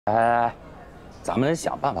哎，咱们得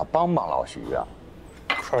想办法帮帮老徐啊。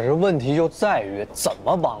可是问题就在于怎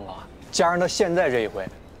么帮啊？加上他现在这一回，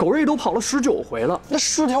狗瑞都跑了19回了，那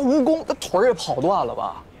是条蜈蚣，那腿儿也跑断了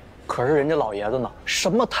吧？可是人家老爷子呢，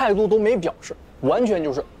什么态度都没表示，完全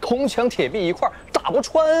就是铜墙铁壁一块儿，打不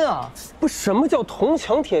穿啊！不，什么叫铜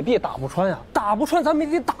墙铁壁打不穿啊？打不穿咱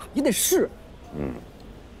们也得打，也得试。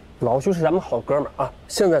老徐是咱们好哥们儿啊，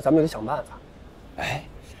现在咱们就得想办法。哎，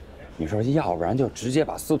你说要不然就直接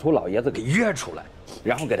把司徒老爷子给约出来，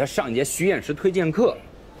然后给他上一节徐验石推荐课。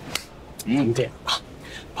这样啊，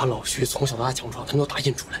把老徐从小到大强壮他们都打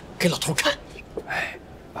印出来，给老头看。哎，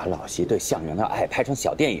把老徐对相声的爱拍成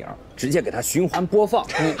小电影，直接给他循环播放。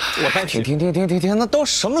我停，那都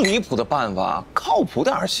什么离谱的办法？靠谱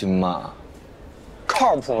点行吗？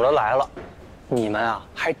靠谱的来了，你们啊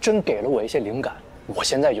还真给了我一些灵感。我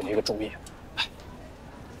现在有一个主意，哎，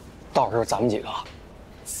到时候咱们几个啊，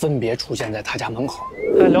分别出现在他家门口，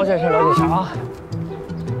哎，了解一下啊。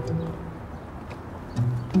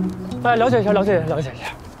哎，了解一下。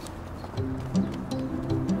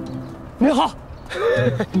你好，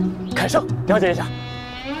凯盛，了解一下。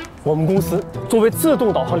我们公司作为自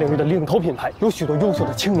动导航领域的领头品牌，有许多优秀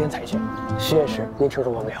的青年才俊。实验室，您听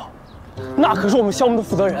说过没有？那可是我们项目的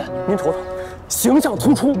负责人，您瞅瞅，形象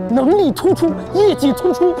突出，能力突出，业绩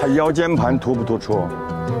突出。他腰间盘突不突出？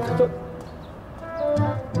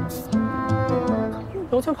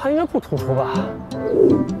腰间盘应该不突出吧？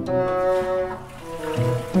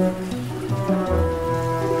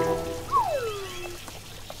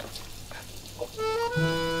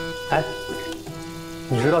哎，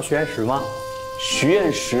你知道徐验石吗？徐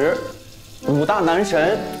验石，5大男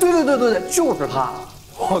神。对，就是他。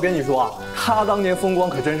我跟你说啊，他当年风光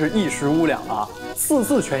可真是一时无两啊，4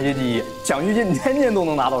次全系第一，奖学金年年都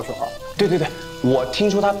能拿到手。对，我听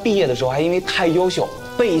说他毕业的时候还因为太优秀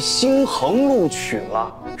被星恒录取了。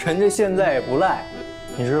人家现在也不赖，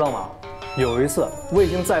你知道吗？有一次卫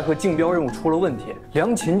星载荷竞标任务出了问题，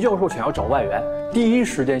梁琴教授想要找外援，第一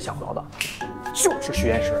时间想到的就是徐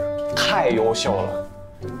验石。太优秀了，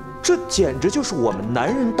这简直就是我们男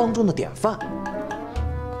人当中的典范。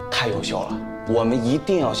太优秀了，我们一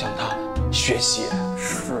定要向他学习。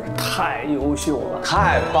是，太优秀了，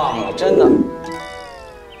太棒了，真的。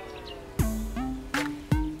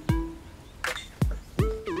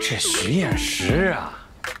这徐验石啊，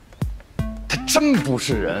他真不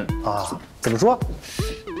是人啊？怎么说？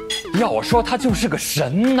要说他就是个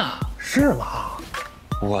神呐。是吗？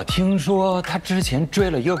我听说他之前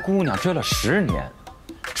追了一个姑娘，追了10年，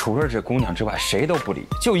除了这姑娘之外谁都不理，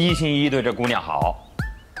就一心一意对这姑娘好，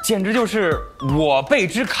简直就是我辈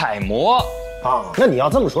之楷模啊！那你要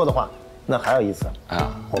这么说的话，那还有一次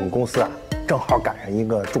啊，我们公司啊正好赶上一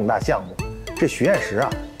个重大项目，这徐验石啊，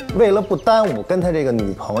为了不耽误跟他这个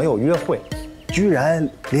女朋友约会，居然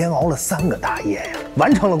连熬了3个大夜呀，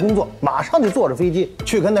完成了工作，马上就坐着飞机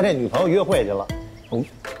去跟他这女朋友约会去了。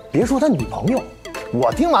别说他女朋友，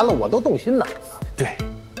我听完了我都动心了。对，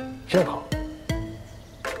真好。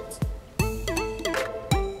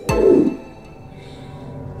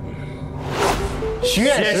徐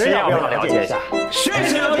验石要不要了解一下？徐验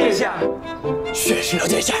石了解一下。徐验石了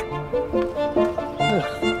解一下。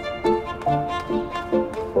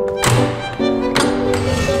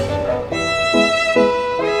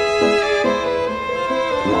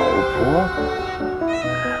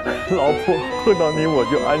老婆，碰到你我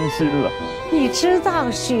就安心了。你知道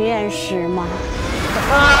徐验石吗？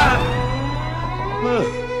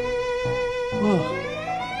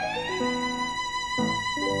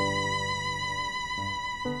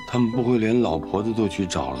他们不会连老婆子都去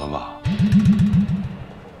找了吧？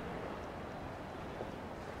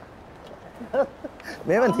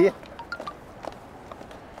没问题。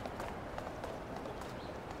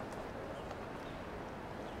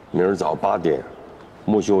明儿早8点，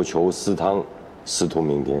木绣球私汤，司徒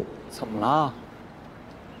明天。怎么了？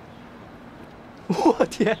我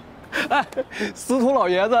天！哎，司徒老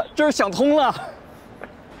爷子这是想通了。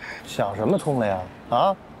想什么通了呀？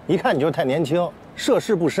啊，一看你就太年轻，涉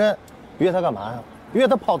世不深，约他干嘛呀？约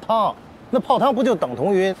他泡汤，那泡汤不就等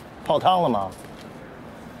同于泡汤了吗？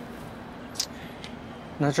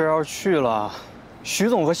那这要是去了，徐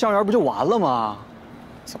总和向元不就完了吗？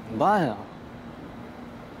怎么办呀？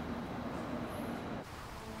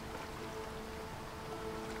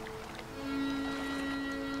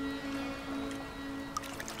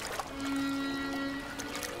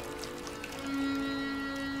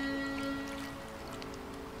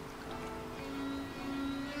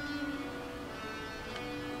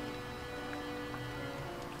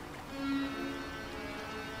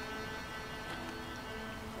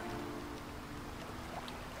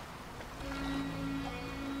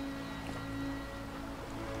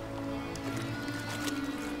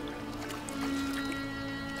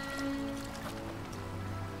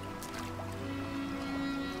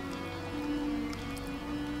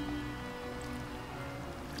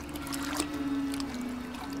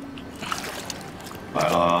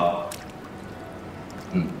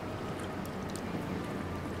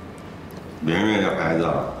圆圆这孩子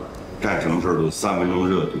啊，干什么事儿都3分钟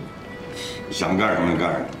热度，想干什么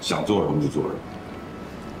干什么，想做什么就做什么。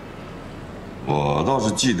我倒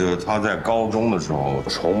是记得他在高中的时候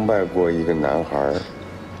崇拜过一个男孩，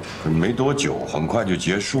可没多久，很快就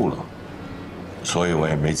结束了，所以我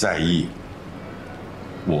也没在意。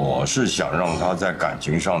我是想让他在感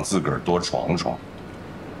情上自个儿多闯闯，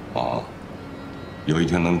啊，有一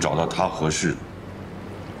天能找到他合适，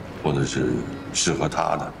或者是适合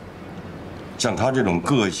他的。像他这种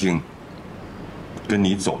个性，跟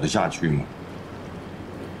你走得下去吗？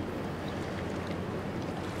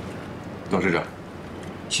董事长，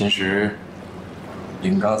其实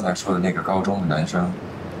您刚才说的那个高中的男生，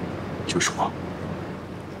就是我。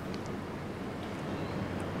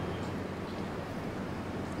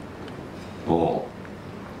哦，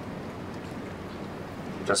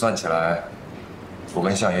这算起来，我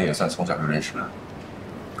跟相爷也算从小就认识了，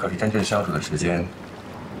可是真正相处的时间，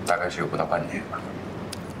大概是有不到半年吧。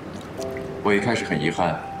我一开始很遗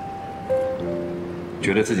憾，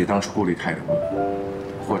觉得自己当初顾虑太多了，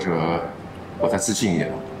或者我再自信一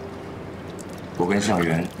点，我跟向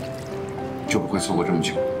元就不会错过这么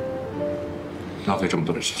久，浪费这么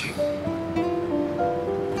多的时间。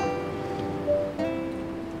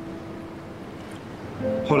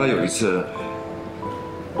后来有一次，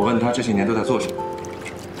我问他这些年都在做什么，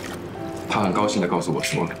他很高兴地告诉我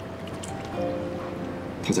说，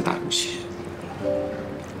他在打游戏，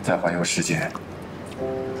在环游世界，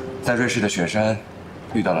在瑞士的雪山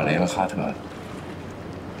遇到了雷恩哈特，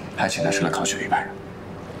还请他吃了烤鳕鱼排。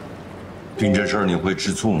听这事儿你会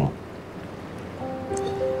吃醋吗？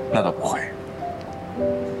那倒不会。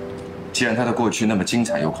既然他的过去那么精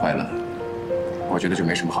彩又快乐，我觉得就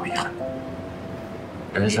没什么好遗憾。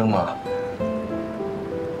人生嘛，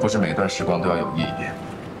不是每段时光都要有意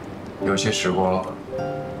义，有些时光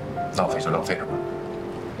浪费就浪费了吧，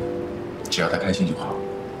只要他开心就好。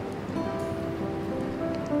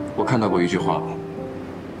我看到过一句话，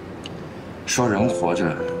说人活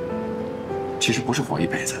着其实不是活一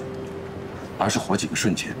辈子，而是活几个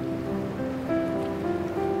瞬间。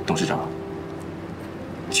董事长，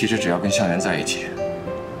其实只要跟向元在一起，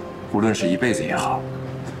无论是一辈子也好，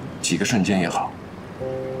几个瞬间也好，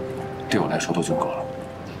对我来说都足够了。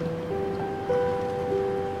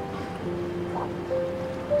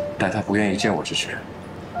但他不愿意见我之时，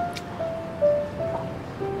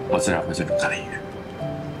我自然会尊重他的意愿。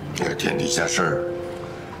这个天底下事儿，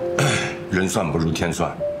人算不如天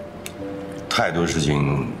算，太多事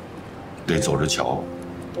情得走着瞧。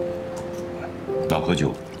老喝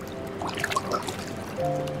酒。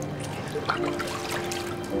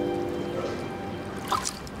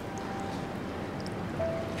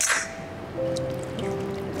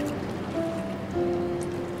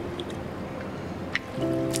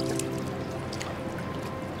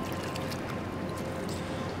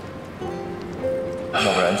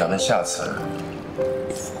要不然咱们下次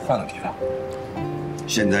换个地方。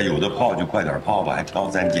现在有的泡就快点泡吧，还挑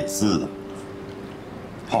3拣4的，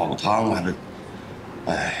泡个汤还得……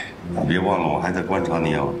哎，你别忘了，我还在观察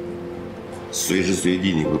你啊，随时随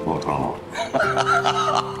地你会泡汤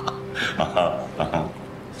啊！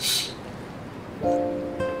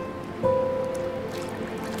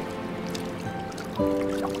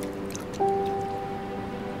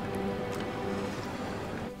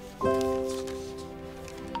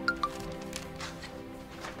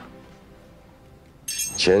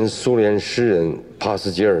前苏联诗人帕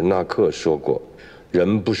斯捷尔纳克说过：“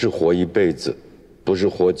人不是活一辈子，不是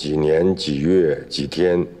活几年、几月、几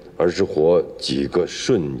天，而是活几个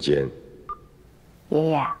瞬间。”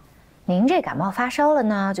爷爷，您这感冒发烧了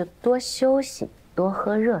呢，就多休息，多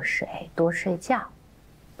喝热水，多睡觉，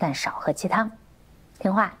但少喝鸡汤，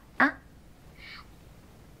听话。